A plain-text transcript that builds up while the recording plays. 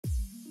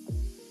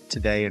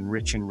today in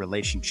Rich in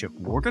Relationship.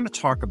 We're going to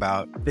talk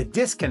about the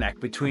disconnect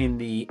between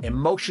the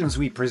emotions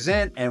we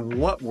present and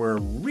what we're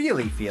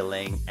really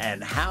feeling,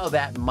 and how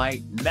that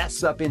might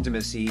mess up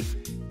intimacy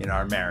in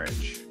our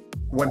marriage.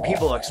 When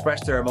people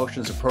express their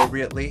emotions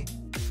appropriately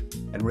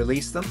and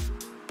release them,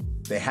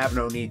 they have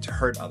no need to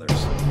hurt others.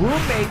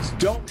 Roommates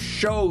don't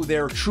show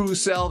their true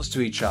selves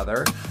to each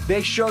other.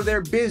 They show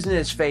their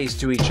business face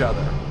to each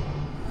other.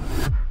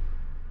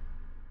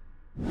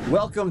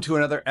 Welcome to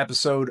another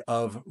episode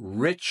of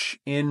Rich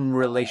in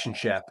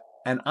Relationship.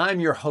 And I'm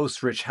your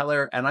host, Rich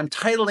Heller, and I'm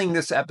titling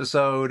this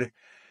episode,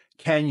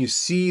 Can You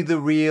See the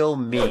Real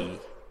Me?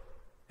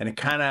 And it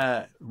kind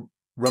of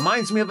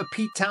reminds me of a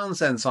Pete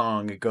Townsend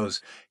song. It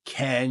goes,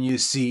 Can you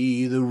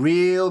see the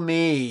real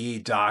me,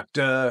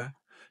 doctor?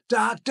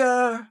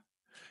 Doctor,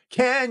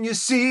 can you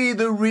see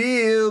the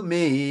real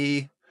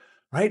me?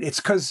 Right? It's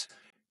because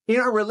in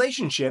our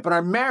relationship, in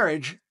our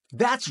marriage,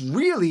 that's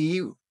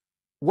really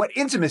what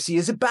intimacy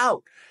is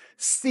about.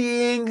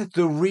 Seeing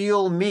the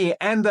real me.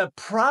 And the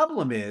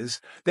problem is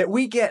that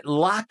we get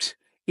locked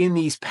in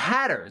these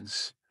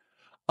patterns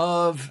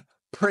of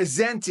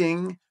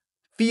presenting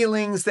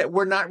feelings that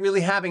we're not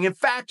really having. In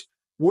fact,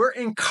 we're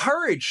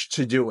encouraged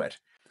to do it.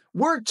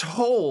 We're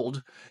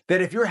told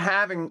that if you're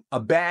having a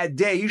bad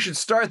day, you should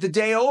start the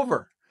day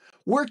over.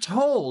 We're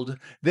told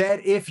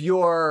that if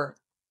you're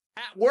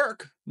at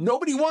work,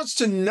 nobody wants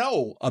to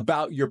know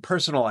about your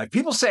personal life.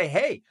 People say,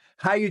 hey,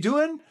 how you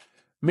doing?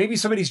 Maybe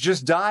somebody's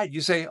just died. You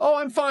say, oh,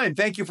 I'm fine.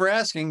 Thank you for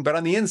asking. But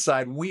on the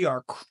inside, we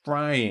are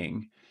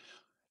crying.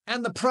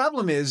 And the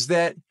problem is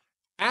that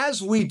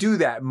as we do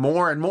that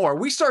more and more,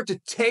 we start to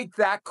take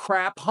that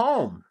crap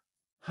home.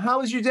 How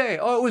was your day?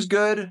 Oh, it was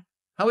good.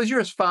 How was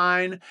yours?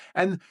 Fine.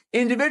 And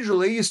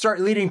individually, you start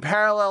leading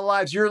parallel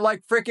lives. You're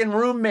like freaking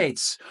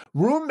roommates.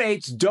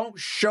 Roommates don't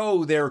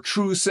show their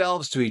true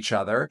selves to each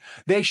other.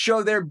 They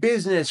show their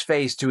business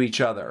face to each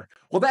other.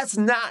 Well, that's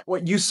not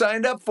what you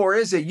signed up for,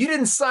 is it? You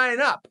didn't sign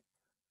up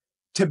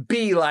to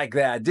be like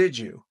that, did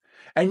you?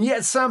 And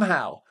yet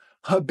somehow,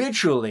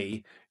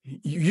 habitually,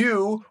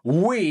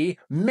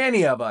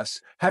 many of us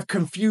have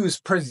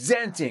confused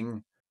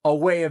presenting a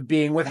way of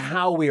being with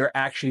how we are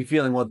actually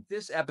feeling. Well,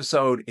 this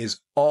episode is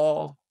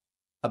all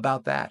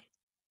about that.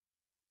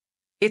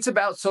 It's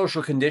about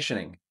social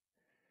conditioning.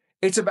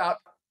 It's about,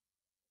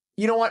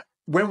 you know what,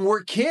 when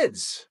we're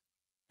kids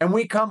and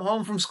we come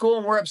home from school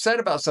and we're upset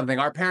about something,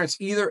 our parents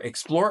either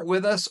explore it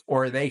with us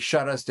or they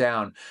shut us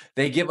down.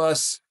 They give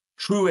us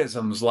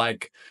truisms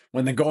like,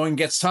 when the going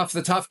gets tough,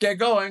 the tough get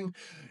going.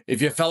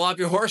 If you fell off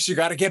your horse, you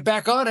got to get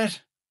back on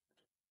it.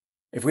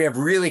 If we have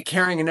really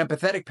caring and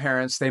empathetic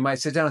parents, they might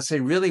sit down and say,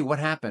 really, what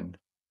happened?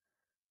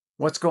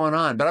 What's going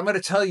on? But I'm going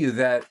to tell you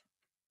that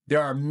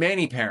there are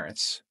many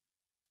parents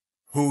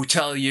who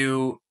tell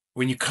you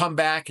when you come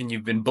back and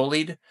you've been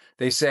bullied,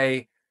 they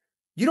say,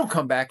 you don't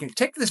come back and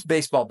take this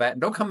baseball bat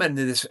and don't come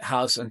into this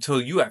house until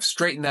you have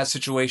straightened that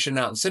situation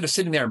out. Instead of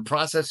sitting there and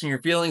processing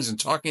your feelings and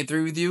talking it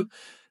through with you,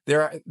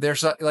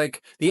 there's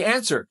like the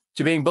answer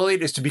to being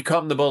bullied is to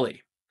become the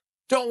bully.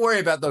 Don't worry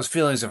about those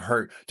feelings of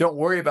hurt. Don't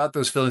worry about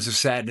those feelings of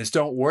sadness.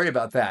 Don't worry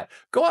about that.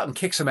 Go out and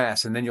kick some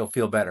ass and then you'll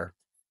feel better.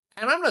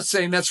 And I'm not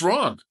saying that's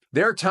wrong.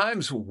 There are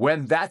times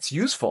when that's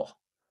useful.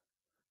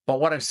 But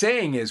what I'm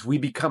saying is we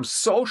become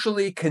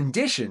socially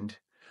conditioned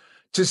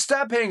to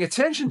stop paying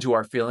attention to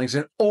our feelings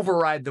and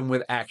override them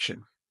with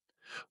action.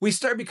 We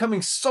start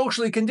becoming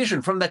socially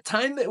conditioned from the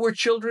time that we're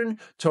children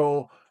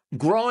to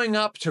growing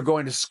up, to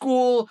going to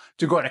school,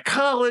 to going to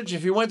college,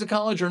 if you went to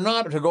college or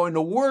not, or to going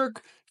to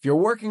work, if you're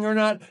working or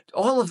not.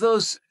 All of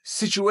those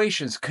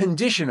situations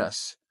condition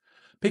us.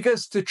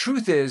 Because the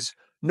truth is,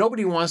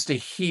 nobody wants to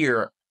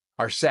hear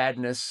our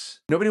sadness.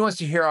 Nobody wants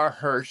to hear our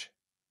hurt.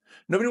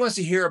 Nobody wants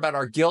to hear about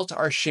our guilt,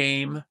 our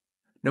shame.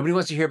 Nobody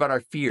wants to hear about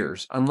our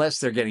fears unless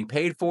they're getting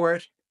paid for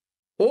it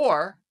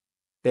or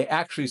they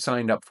actually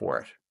signed up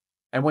for it.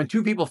 And when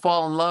two people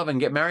fall in love and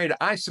get married,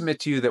 I submit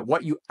to you that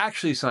what you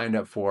actually signed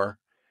up for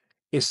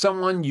is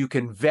someone you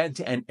can vent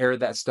and air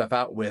that stuff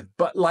out with.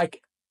 But like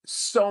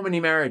so many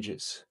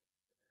marriages,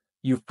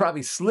 you've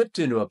probably slipped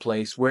into a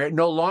place where it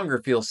no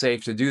longer feels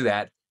safe to do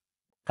that.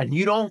 And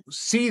you don't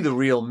see the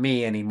real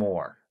me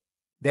anymore.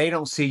 They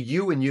don't see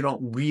you and you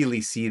don't really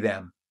see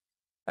them.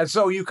 And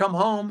so you come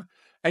home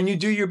and you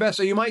do your best.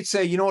 So you might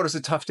say, you know what, it's a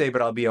tough day,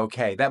 but I'll be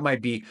okay.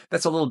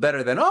 That's a little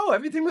better than, oh,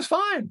 everything was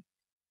fine.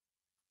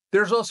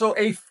 There's also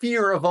a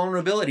fear of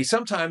vulnerability.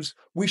 Sometimes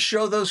we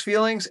show those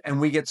feelings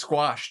and we get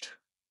squashed.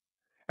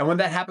 And when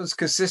that happens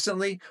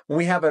consistently, when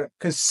we have a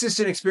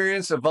consistent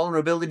experience of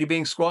vulnerability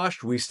being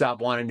squashed, we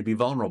stop wanting to be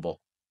vulnerable.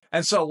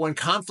 And so when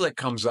conflict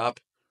comes up,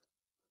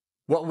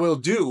 what we'll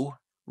do,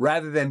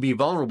 rather than be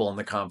vulnerable in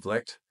the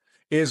conflict,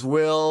 is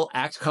we'll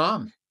act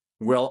calm.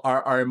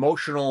 Our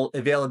emotional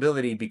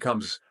availability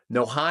becomes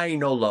no high,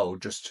 no low,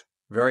 just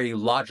very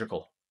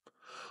logical.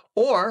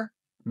 Or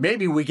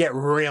maybe we get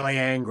really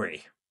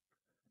angry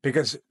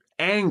because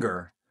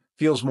anger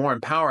feels more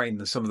empowering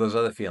than some of those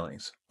other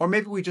feelings. Or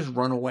maybe we just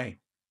run away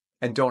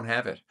and don't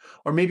have it.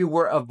 Or maybe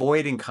we're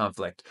avoiding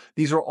conflict.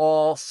 These are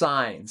all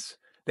signs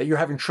that you're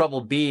having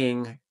trouble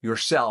being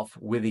yourself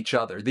with each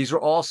other. These are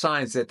all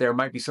signs that there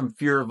might be some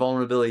fear of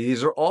vulnerability.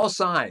 These are all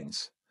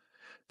signs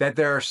that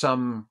there are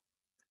some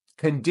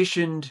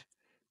conditioned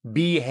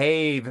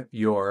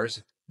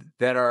behaviors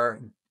that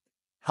are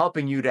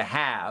helping you to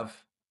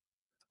have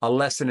a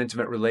less than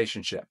intimate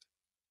relationship.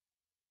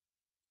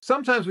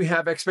 Sometimes we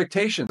have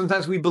expectations.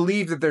 Sometimes we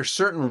believe that there's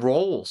certain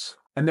roles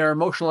and there are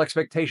emotional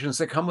expectations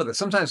that come with it.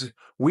 Sometimes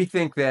we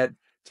think that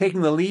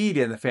taking the lead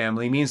in the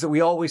family means that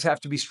we always have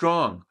to be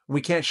strong.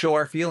 We can't show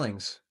our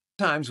feelings.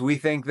 Sometimes we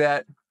think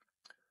that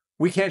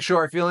we can't show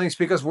our feelings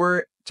because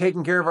we're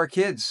taking care of our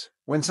kids.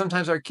 When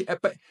sometimes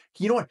but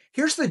you know what?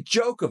 Here's the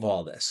joke of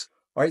all this.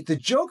 All right. The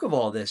joke of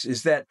all this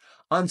is that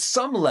on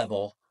some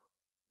level,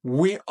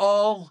 we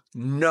all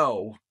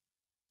know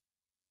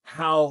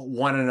how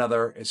one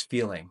another is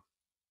feeling.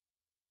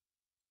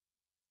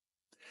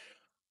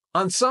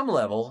 On some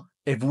level,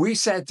 if we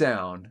sat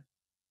down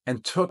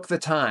and took the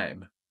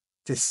time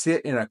to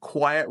sit in a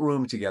quiet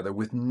room together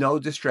with no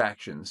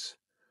distractions,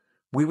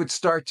 we would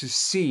start to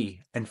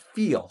see and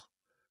feel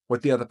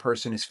what the other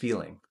person is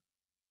feeling.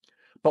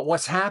 But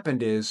what's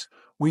happened is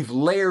we've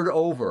layered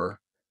over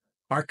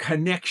our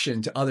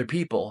connection to other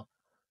people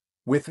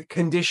with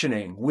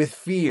conditioning, with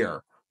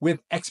fear,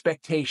 with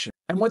expectation.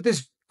 And what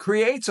this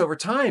creates over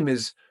time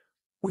is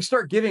we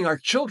start giving our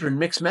children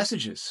mixed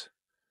messages.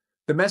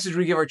 The message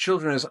we give our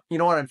children is, you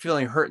know what, I'm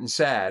feeling hurt and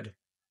sad,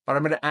 but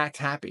I'm going to act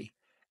happy.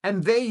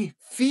 And they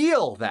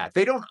feel that.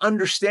 They don't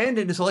understand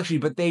it intellectually,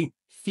 but they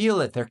feel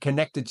it. They're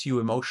connected to you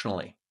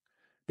emotionally.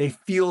 They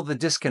feel the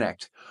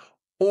disconnect.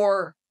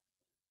 Or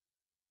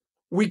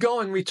we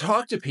go and we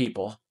talk to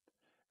people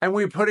and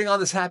we're putting on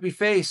this happy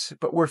face,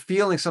 but we're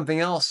feeling something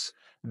else.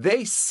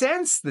 They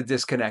sense the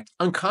disconnect,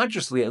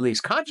 unconsciously at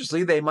least.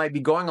 Consciously, they might be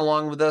going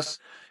along with us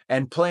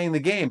and playing the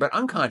game, but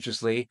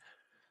unconsciously,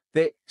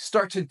 they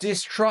start to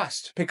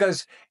distrust,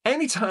 because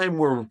anytime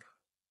we're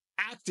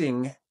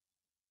acting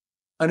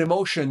an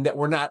emotion that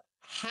we're not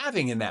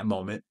having in that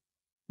moment,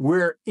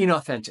 we're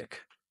inauthentic.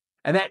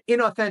 And that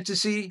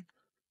inauthenticity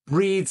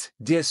breeds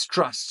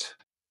distrust.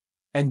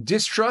 And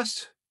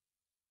distrust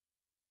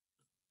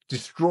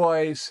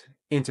destroys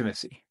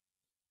intimacy.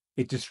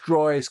 It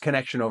destroys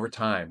connection over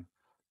time.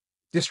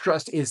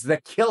 Distrust is the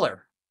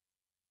killer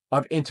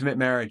of intimate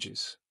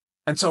marriages.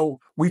 And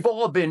so we've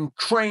all been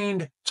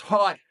trained,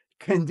 taught,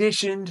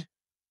 conditioned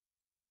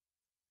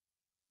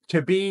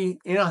to be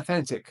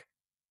inauthentic.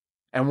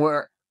 And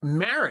where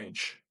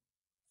marriage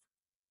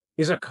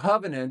is a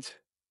covenant,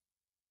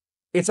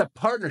 it's a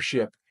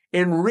partnership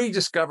in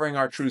rediscovering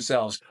our true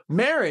selves.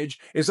 Marriage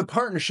is a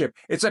partnership.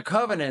 It's a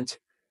covenant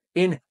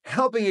in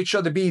helping each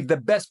other be the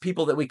best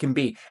people that we can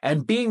be.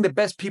 And being the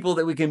best people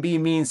that we can be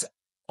means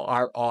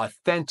our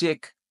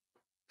authentic,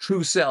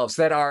 true selves,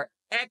 that our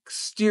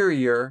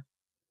exterior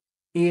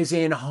is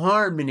in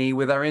harmony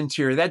with our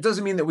interior. That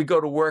doesn't mean that we go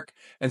to work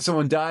and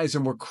someone dies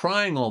and we're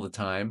crying all the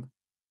time,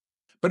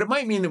 but it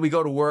might mean that we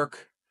go to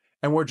work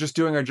and we're just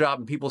doing our job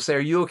and people say, "Are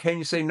you okay?" And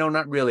you say, "No,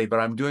 not really, but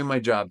I'm doing my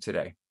job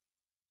today."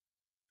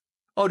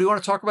 "Oh, do you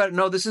want to talk about it?"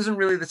 "No, this isn't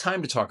really the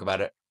time to talk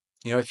about it.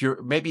 You know, if you're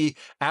maybe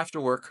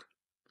after work,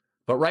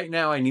 but right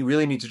now I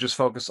really need to just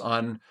focus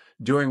on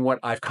doing what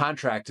I've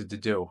contracted to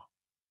do."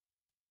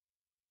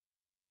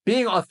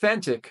 Being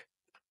authentic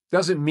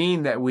doesn't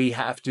mean that we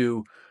have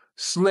to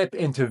slip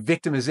into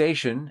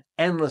victimization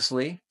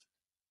endlessly.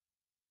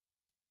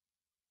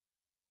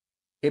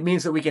 It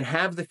means that we can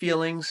have the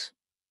feelings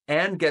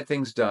and get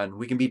things done.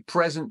 We can be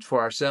present for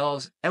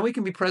ourselves and we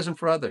can be present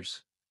for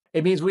others.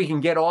 It means we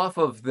can get off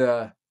of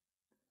the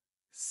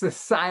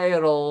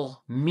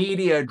societal,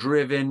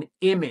 media-driven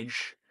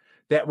image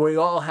that we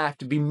all have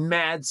to be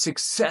mad,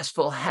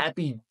 successful,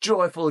 happy,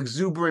 joyful,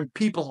 exuberant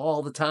people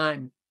all the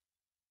time.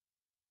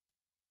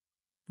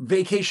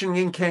 Vacationing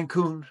in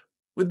Cancun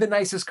with the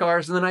nicest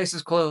cars and the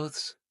nicest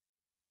clothes.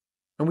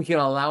 And we can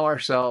allow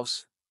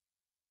ourselves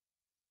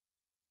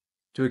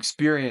to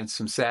experience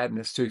some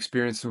sadness, to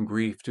experience some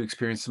grief, to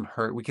experience some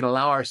hurt. We can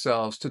allow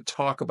ourselves to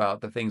talk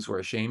about the things we're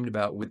ashamed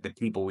about with the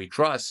people we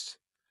trust,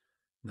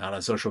 not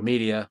on social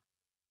media,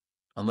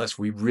 unless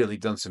we've really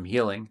done some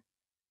healing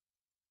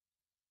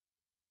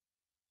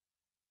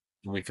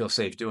and we feel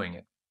safe doing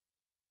it.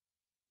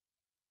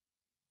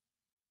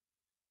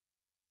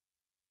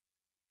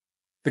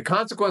 The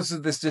consequences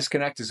of this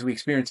disconnect is we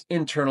experience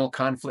internal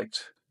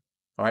conflict.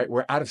 All right,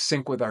 we're out of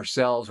sync with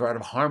ourselves. We're out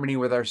of harmony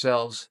with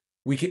ourselves.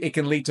 It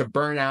can lead to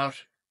burnout,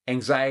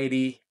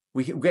 anxiety.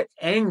 We can get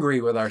angry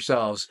with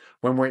ourselves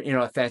when we're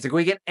inauthentic.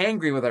 We get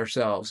angry with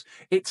ourselves.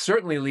 It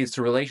certainly leads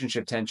to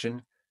relationship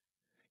tension.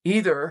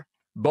 Either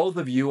both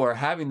of you are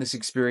having this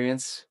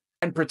experience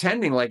and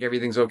pretending like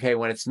everything's okay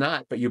when it's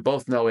not, but you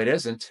both know it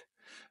isn't.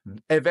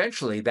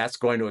 Eventually, that's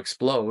going to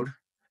explode.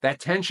 That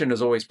tension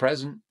is always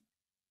present.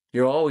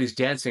 You're always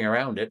dancing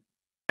around it.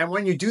 And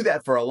when you do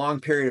that for a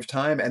long period of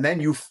time, and then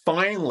you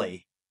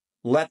finally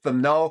let them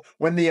know,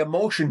 when the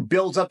emotion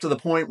builds up to the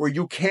point where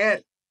you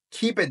can't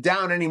keep it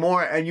down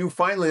anymore, and you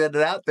finally let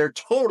it out, they're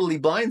totally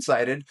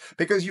blindsided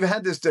because you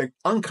had this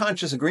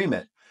unconscious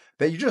agreement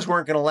that you just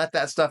weren't going to let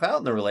that stuff out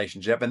in the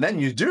relationship. And then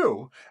you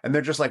do. And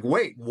they're just like,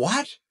 wait,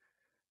 what?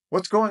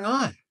 What's going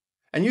on?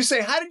 And you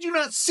say, how did you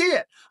not see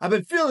it? I've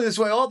been feeling this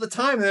way all the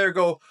time. And they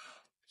go,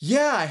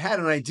 yeah, I had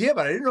an idea,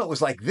 but I didn't know it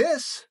was like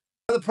this.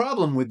 The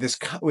problem with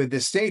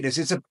this state is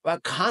it's a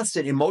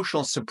constant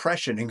emotional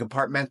suppression and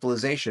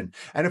compartmentalization.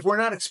 And if we're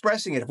not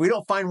expressing it, if we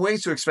don't find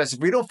ways to express it,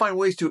 if we don't find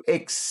ways to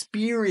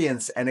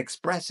experience and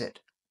express it,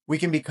 we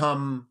can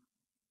become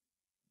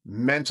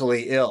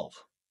mentally ill,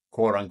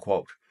 quote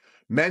unquote.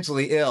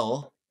 Mentally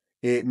ill,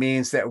 it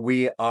means that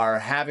we are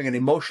having an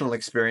emotional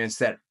experience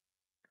that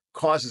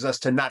causes us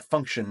to not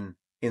function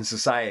in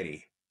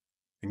society.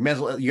 You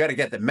got to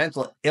get that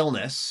mental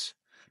illness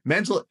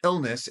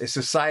is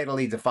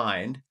societally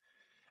defined.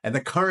 And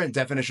the current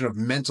definition of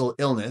mental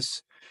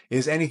illness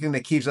is anything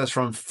that keeps us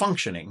from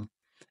functioning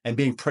and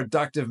being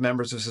productive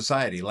members of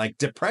society, like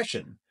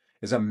depression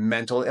is a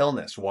mental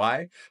illness.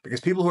 Why? Because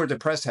people who are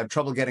depressed have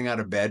trouble getting out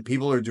of bed.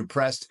 People who are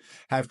depressed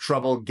have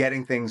trouble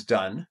getting things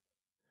done.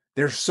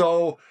 They're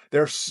so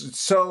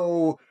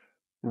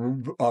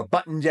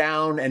buttoned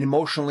down and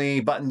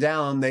emotionally buttoned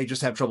down, they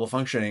just have trouble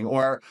functioning.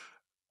 Or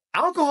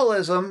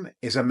alcoholism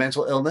is a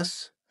mental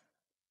illness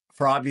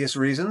for obvious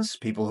reasons.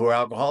 People who are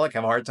alcoholic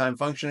have a hard time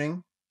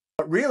functioning.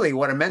 But really,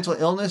 what a mental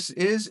illness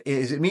is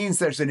it means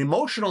there's an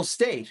emotional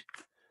state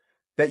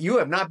that you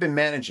have not been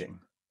managing.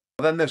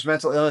 Then there's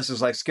mental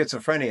illnesses like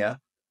schizophrenia,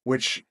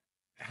 which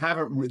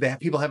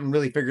people haven't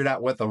really figured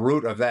out what the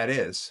root of that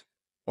is,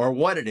 or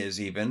what it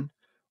is even,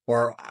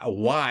 or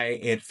why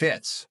it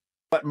fits.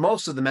 But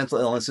most of the mental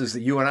illnesses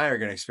that you and I are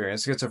going to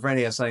experience,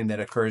 schizophrenia is something that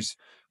occurs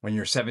when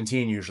you're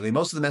 17 usually.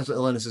 Most of the mental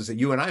illnesses that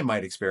you and I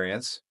might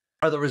experience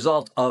are the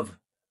result of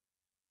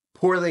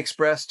poorly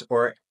expressed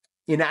or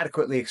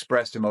inadequately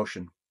expressed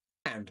emotion.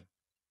 And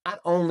not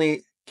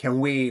only can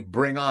we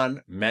bring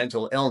on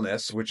mental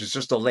illness, which is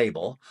just a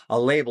label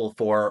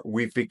for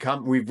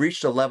we've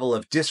reached a level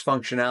of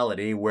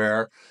dysfunctionality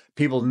where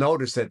people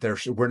notice that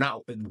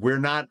we're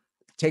not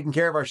taking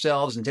care of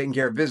ourselves and taking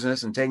care of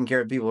business and taking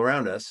care of people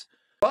around us,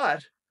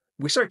 but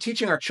we start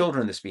teaching our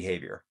children this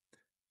behavior.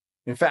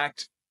 In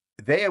fact,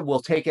 they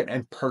will take it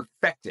and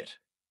perfect it.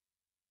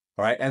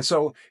 All right. And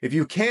so if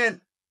you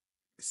can't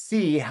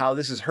see how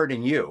this is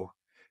hurting you,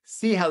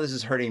 see how this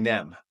is hurting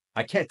them.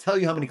 I can't tell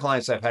you how many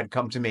clients I've had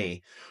come to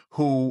me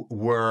who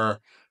were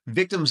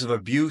victims of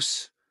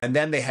abuse, and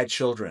then they had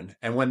children.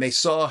 And when they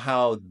saw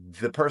how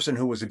the person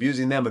who was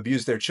abusing them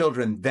abused their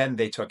children, then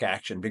they took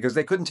action because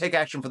they couldn't take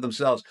action for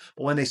themselves.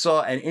 But when they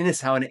saw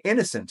how an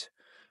innocent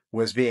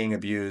was being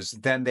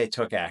abused, then they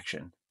took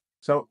action.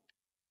 So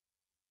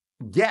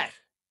get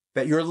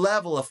that your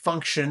level of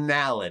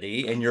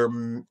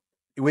functionality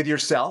with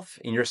yourself,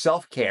 in your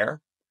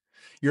self-care,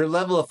 your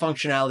level of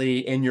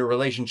functionality in your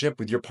relationship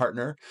with your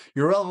partner,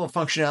 your level of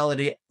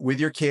functionality with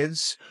your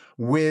kids,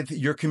 with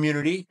your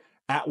community,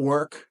 at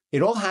work,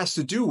 it all has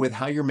to do with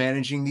how you're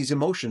managing these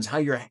emotions, how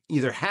you're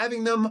either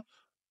having them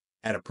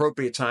at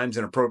appropriate times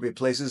in appropriate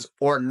places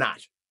or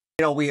not.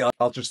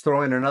 I'll just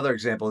throw in another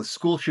example, is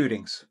school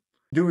shootings.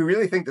 Do we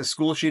really think that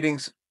school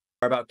shootings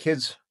are about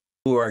kids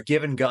who are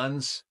given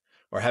guns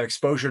or have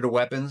exposure to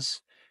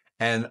weapons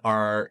and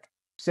are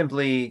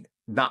simply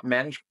not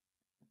managed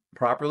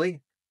properly?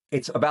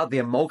 It's about the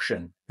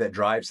emotion that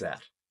drives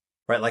that,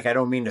 right? Like, I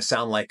don't mean to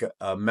sound like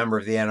a member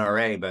of the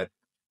NRA, but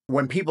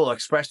when people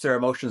express their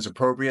emotions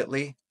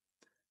appropriately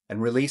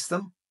and release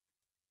them,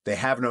 they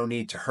have no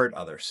need to hurt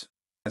others.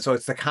 And so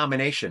it's the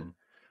combination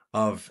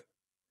of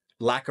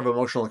lack of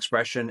emotional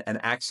expression and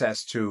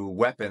access to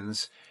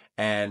weapons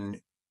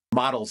and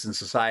models in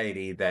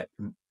society that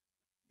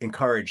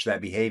encourage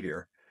that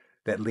behavior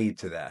that lead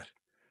to that.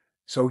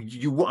 So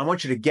I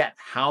want you to get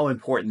how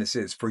important this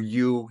is for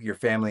you, your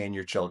family, and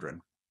your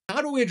children.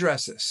 How do we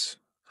address this?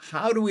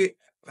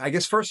 I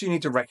guess first you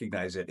need to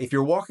recognize it. If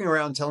you're walking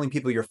around telling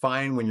people you're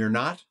fine when you're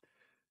not,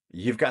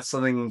 you've got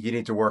something you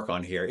need to work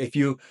on here. If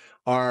you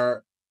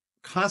are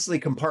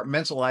constantly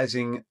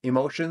compartmentalizing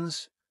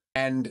emotions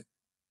and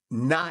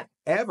not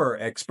ever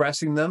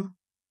expressing them,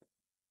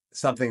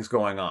 something's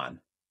going on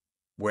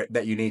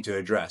that you need to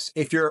address.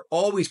 If you're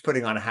always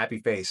putting on a happy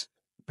face,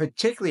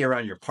 particularly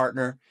around your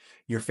partner,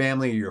 your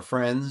family, or your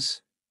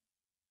friends,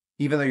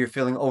 even though you're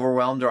feeling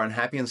overwhelmed or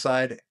unhappy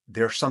inside,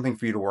 there's something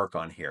for you to work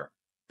on here.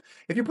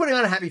 If you're putting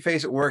on a happy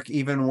face at work,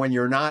 even when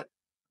you're not,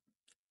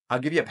 I'll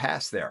give you a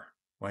pass there.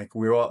 Like,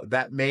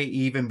 that may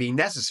even be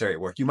necessary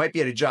at work. You might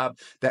be at a job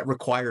that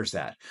requires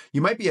that.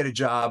 You might be at a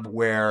job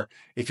where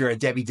if you're a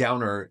Debbie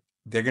Downer,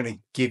 they're going to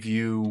give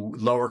you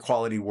lower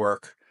quality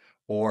work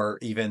or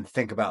even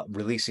think about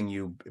releasing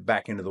you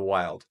back into the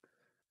wild.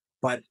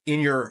 But in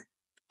your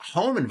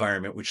home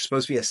environment, which is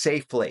supposed to be a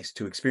safe place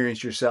to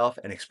experience yourself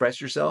and express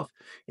yourself,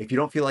 if you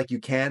don't feel like you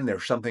can,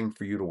 there's something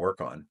for you to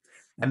work on.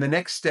 And the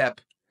next step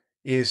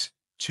is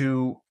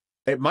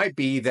it might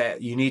be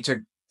that you need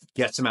to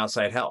get some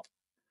outside help.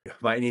 You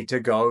might need to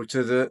go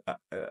to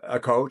a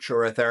coach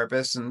or a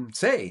therapist and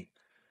say,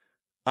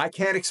 I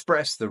can't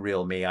express the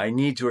real me. I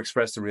need to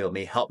express the real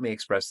me. Help me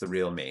express the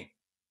real me.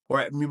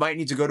 Or you might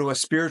need to go to a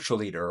spiritual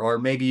leader, or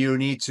maybe you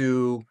need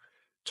to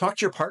talk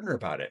to your partner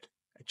about it.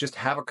 Just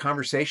have a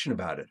conversation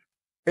about it.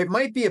 It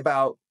might be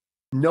about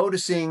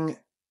noticing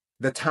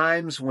the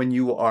times when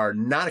you are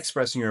not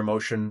expressing your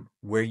emotion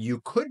where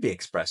you could be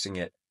expressing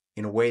it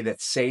in a way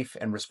that's safe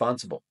and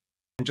responsible.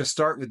 And just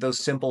start with those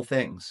simple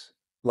things.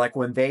 Like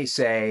when they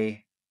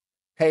say,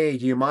 hey,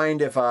 do you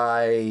mind if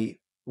I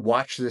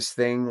watch this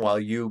thing while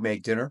you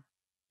make dinner?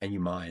 And you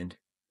mind.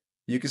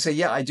 You can say,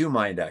 yeah, I do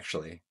mind,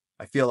 actually.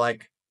 I feel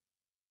like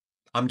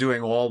I'm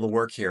doing all the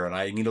work here and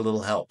I need a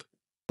little help,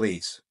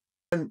 please.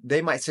 And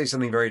they might say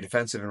something very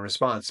defensive in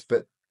response,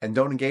 and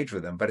don't engage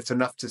with them, but it's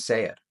enough to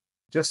say it.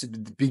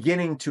 Just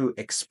beginning to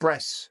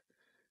express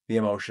the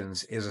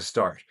emotions is a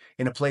start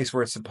in a place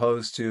where it's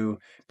supposed to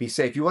be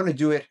safe. You want to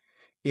do it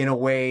in a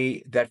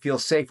way that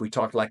feels safe. We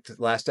talked like the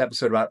last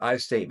episode about I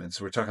statements.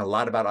 We're talking a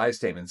lot about I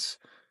statements.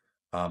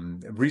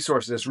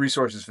 There's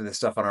resources for this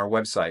stuff on our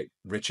website,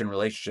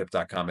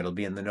 richinrelationship.com. It'll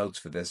be in the notes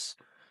for this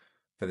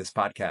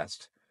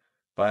podcast.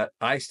 But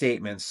I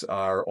statements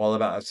are all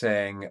about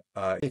saying,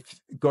 if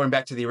going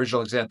back to the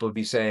original example, would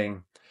be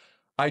saying,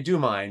 I do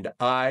mind.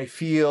 I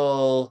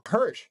feel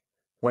hurt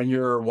when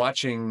you're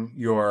watching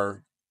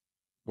your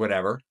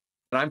whatever,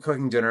 and I'm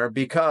cooking dinner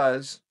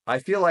because I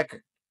feel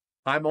like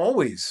I'm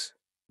always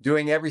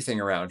doing everything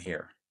around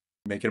here.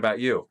 Make it about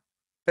you.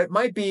 It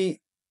might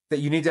be that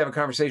you need to have a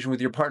conversation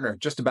with your partner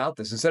just about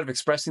this. Instead of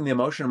expressing the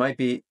emotion, it might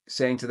be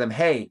saying to them,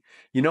 hey,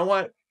 you know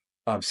what?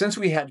 Since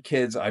we had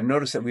kids, I've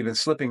noticed that we've been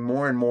slipping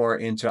more and more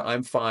into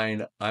I'm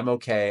fine, I'm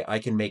okay, I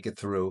can make it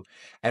through.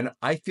 And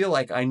I feel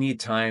like I need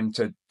time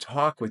to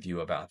talk with you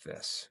about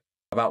this,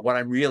 about what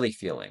I'm really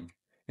feeling,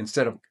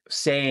 instead of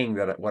saying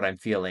that what I'm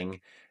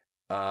feeling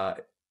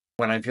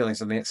when I'm feeling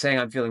something, saying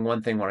I'm feeling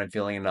one thing when I'm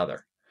feeling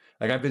another.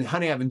 Like I've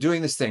been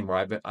doing this thing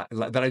where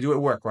that I do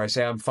at work, where I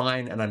say I'm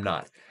fine and I'm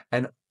not.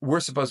 And we're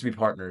supposed to be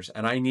partners,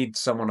 and I need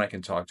someone I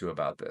can talk to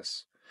about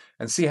this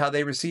and see how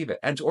they receive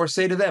it. Or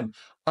say to them,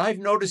 I've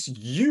noticed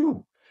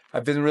you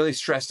have been really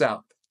stressed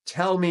out.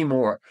 Tell me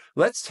more.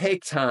 Let's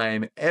take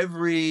time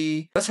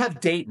let's have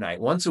date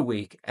night once a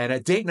week. And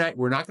at date night,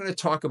 we're not going to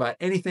talk about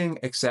anything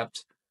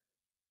except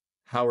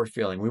how we're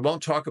feeling. We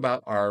won't talk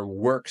about our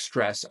work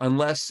stress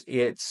unless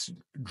it's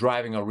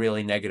driving a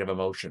really negative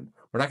emotion.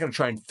 We're not going to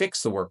try and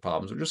fix the work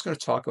problems. We're just going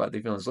to talk about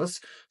the feelings. Let's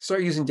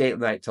start using date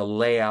night to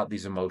lay out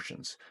these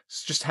emotions.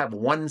 Just have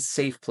one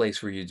safe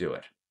place where you do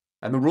it.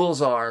 And the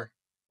rules are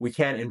we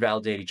can't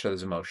invalidate each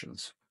other's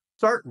emotions.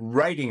 Start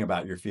writing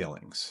about your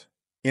feelings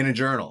in a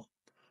journal.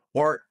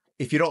 Or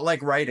if you don't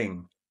like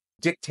writing,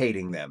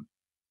 dictating them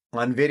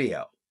on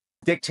video,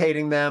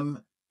 dictating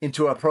them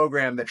into a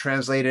program that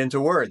translates into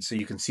words so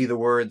you can see the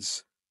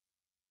words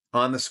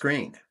on the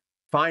screen.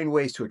 Find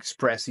ways to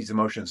express these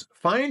emotions.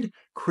 Find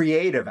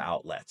creative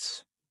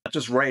outlets, not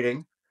just writing.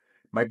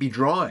 It might be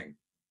drawing.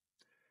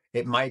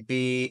 It might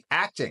be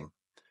acting.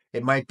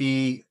 It might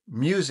be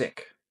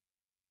music.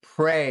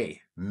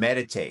 Pray,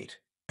 meditate,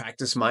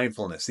 practice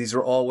mindfulness. These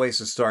are all ways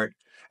to start.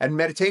 And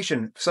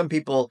meditation, some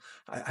people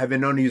have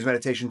been known to use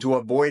meditation to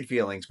avoid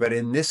feelings. But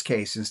in this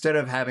case, instead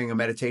of having a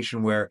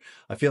meditation where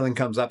a feeling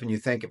comes up and you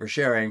thank it for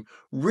sharing,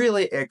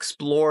 really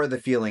explore the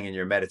feeling in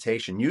your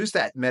meditation. Use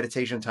that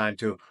meditation time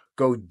to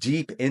go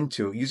deep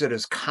into, use it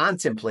as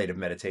contemplative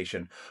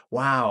meditation.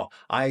 Wow,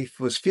 I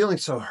was feeling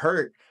so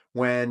hurt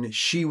when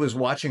she was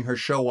watching her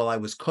show while I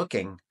was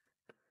cooking.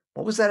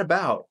 What was that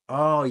about?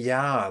 Oh,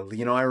 yeah.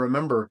 I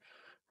remember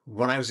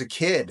when I was a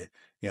kid,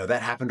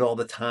 that happened all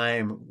the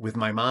time with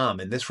my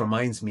mom. And this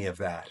reminds me of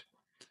that.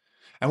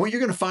 And what you're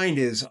going to find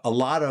is a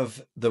lot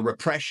of the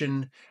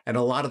repression and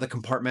a lot of the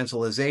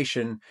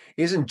compartmentalization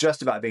isn't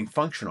just about being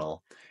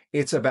functional.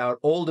 It's about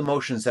old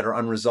emotions that are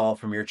unresolved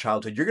from your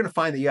childhood. You're going to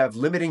find that you have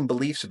limiting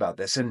beliefs about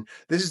this. And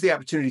this is the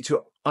opportunity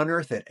to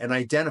unearth it and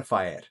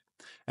identify it.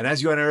 And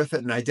as you unearth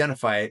it and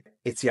identify it,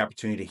 it's the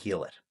opportunity to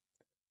heal it.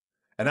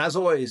 And as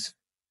always,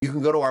 you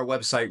can go to our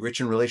website,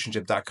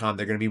 richinrelationship.com.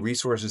 There are going to be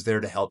resources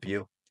there to help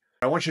you.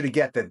 I want you to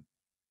get that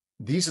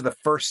these are the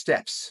first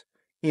steps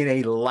in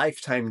a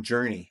lifetime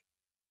journey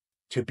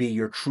to be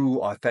your true,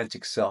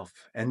 authentic self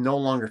and no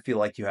longer feel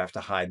like you have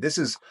to hide. This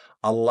is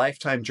a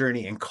lifetime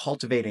journey in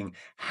cultivating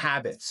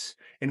habits,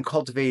 in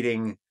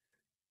cultivating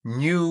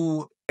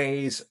new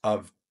ways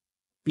of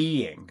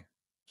being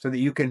so that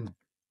you can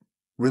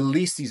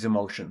release these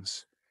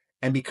emotions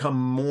and become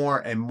more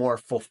and more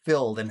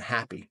fulfilled and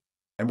happy.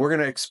 And we're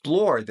going to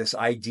explore this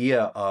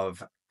idea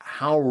of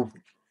how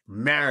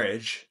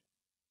marriage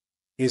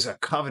is a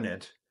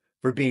covenant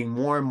for being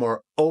more and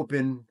more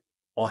open,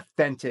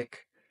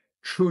 authentic,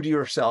 true to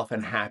yourself,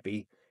 and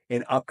happy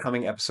in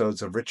upcoming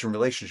episodes of Rich in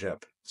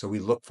Relationship. So we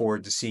look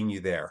forward to seeing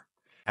you there.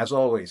 As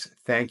always,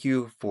 thank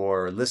you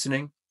for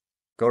listening.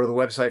 Go to the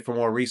website for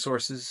more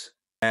resources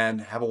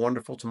and have a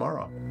wonderful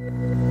tomorrow.